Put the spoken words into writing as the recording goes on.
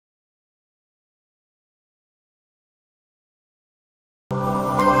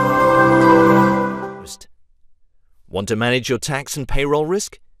Want to manage your tax and payroll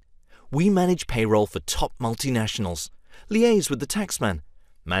risk? We manage payroll for top multinationals, liaise with the taxman,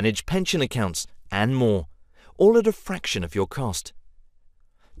 manage pension accounts, and more, all at a fraction of your cost.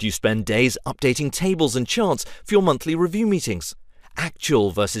 Do you spend days updating tables and charts for your monthly review meetings?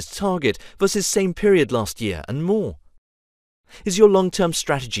 Actual versus target versus same period last year, and more? Is your long-term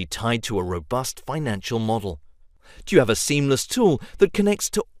strategy tied to a robust financial model? Do you have a seamless tool that connects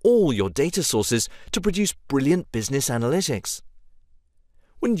to all your data sources to produce brilliant business analytics?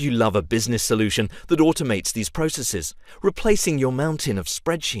 Wouldn't you love a business solution that automates these processes, replacing your mountain of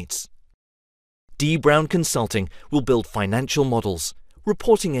spreadsheets? Brown Consulting will build financial models,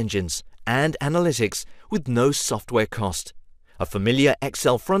 reporting engines, and analytics with no software cost, a familiar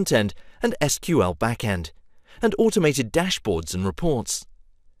Excel front-end and SQL back-end, and automated dashboards and reports.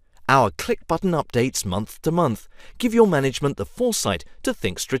 Our click-button updates month to month give your management the foresight to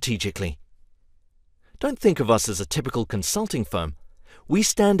think strategically. Don't think of us as a typical consulting firm. We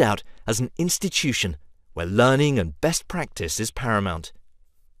stand out as an institution where learning and best practice is paramount.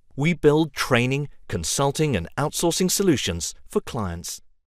 We build training, consulting, and outsourcing solutions for clients.